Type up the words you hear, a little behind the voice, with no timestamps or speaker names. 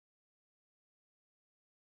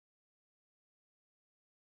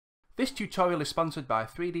This tutorial is sponsored by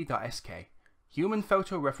 3D.sk, human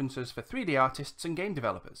photo references for 3D artists and game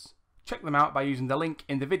developers. Check them out by using the link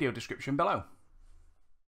in the video description below.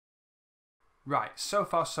 Right, so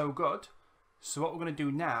far so good. So what we're going to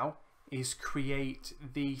do now is create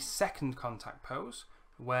the second contact pose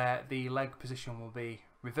where the leg position will be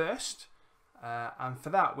reversed, and for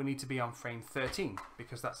that we need to be on frame 13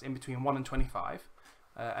 because that's in between 1 and 25,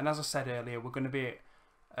 and as I said earlier, we're going to be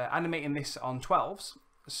animating this on 12s,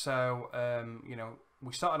 so you know,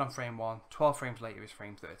 we started on frame 1, 12 frames later is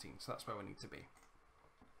frame 13, so that's where we need to be.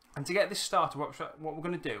 And to get this started, what we're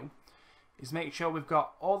going to do is make sure we've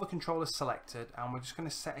got all the controllers selected, and we're just going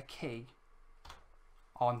to set a key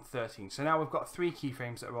on 13. So now we've got 3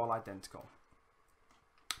 keyframes that are all identical.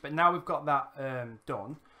 But now we've got that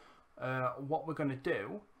done, what we're going to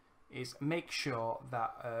do is make sure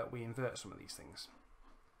that we invert some of these things.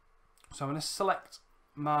 So I'm going to select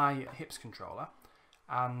my hips controller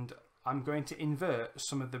and I'm going to invert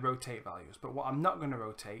some of the rotate values, but what I'm not going to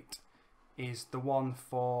rotate is the one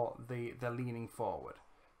for the leaning forward.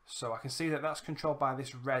 So I can see that that's controlled by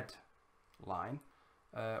this red line,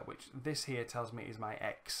 which this here tells me is my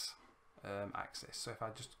X axis. So if I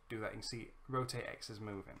just do that, you can see rotate X is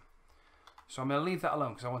moving. So I'm going to leave that alone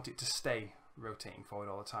because I want it to stay rotating forward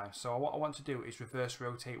all the time. So what I want to do is reverse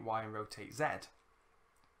rotate Y and rotate Z.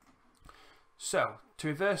 So to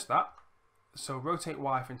reverse that, so rotate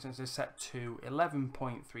Y for instance is set to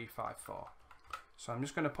 11.354. So I'm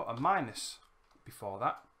just going to put a minus before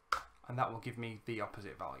that, and that will give me the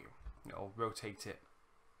opposite value. It'll rotate it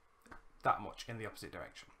that much in the opposite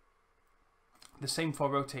direction. The same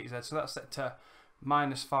for rotate Z, so that's set to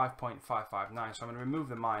minus 5.559. So I'm going to remove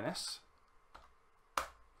the minus,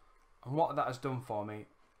 and what that has done for me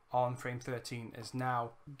on frame 13 is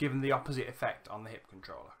now given the opposite effect on the hip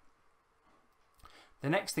controller. The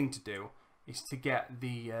next thing to do is to get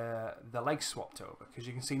the legs swapped over, because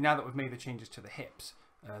you can see now that we've made the changes to the hips,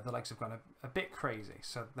 the legs have gone a bit crazy,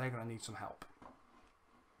 so they're going to need some help.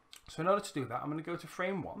 So in order to do that, I'm going to go to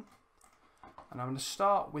frame 1, and I'm going to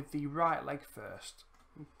start with the right leg first,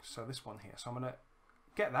 so this one here. So I'm going to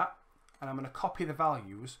get that, and I'm going to copy the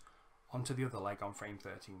values onto the other leg on frame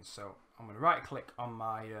 13. So I'm going to right click on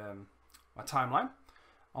my timeline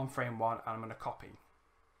on frame 1, and I'm going to copy.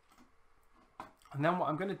 And then what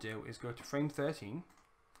I'm going to do is go to frame 13,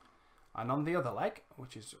 and on the other leg,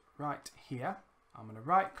 which is right here, I'm going to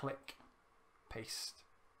right click, paste,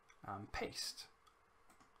 and paste.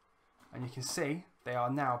 And you can see they are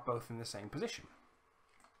now both in the same position.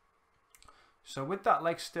 So with that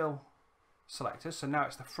leg still selected, so now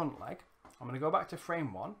it's the front leg, I'm going to go back to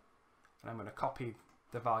frame 1, and I'm going to copy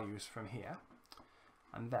the values from here,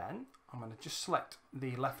 and then I'm going to just select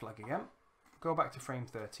the left leg again, go back to frame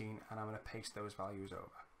 13, and I'm going to paste those values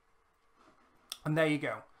over. And there you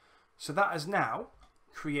go. So that has now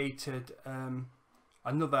created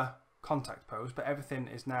another contact pose, but everything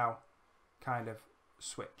is now kind of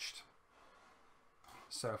switched.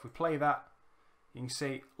 So if we play that, you can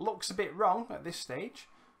see looks a bit wrong at this stage,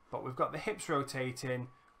 but we've got the hips rotating,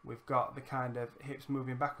 we've got the kind of hips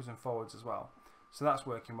moving backwards and forwards as well. So that's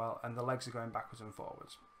working well, and the legs are going backwards and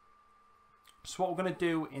forwards. So what we're going to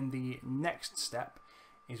do in the next step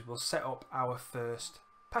is we'll set up our first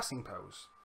passing pose.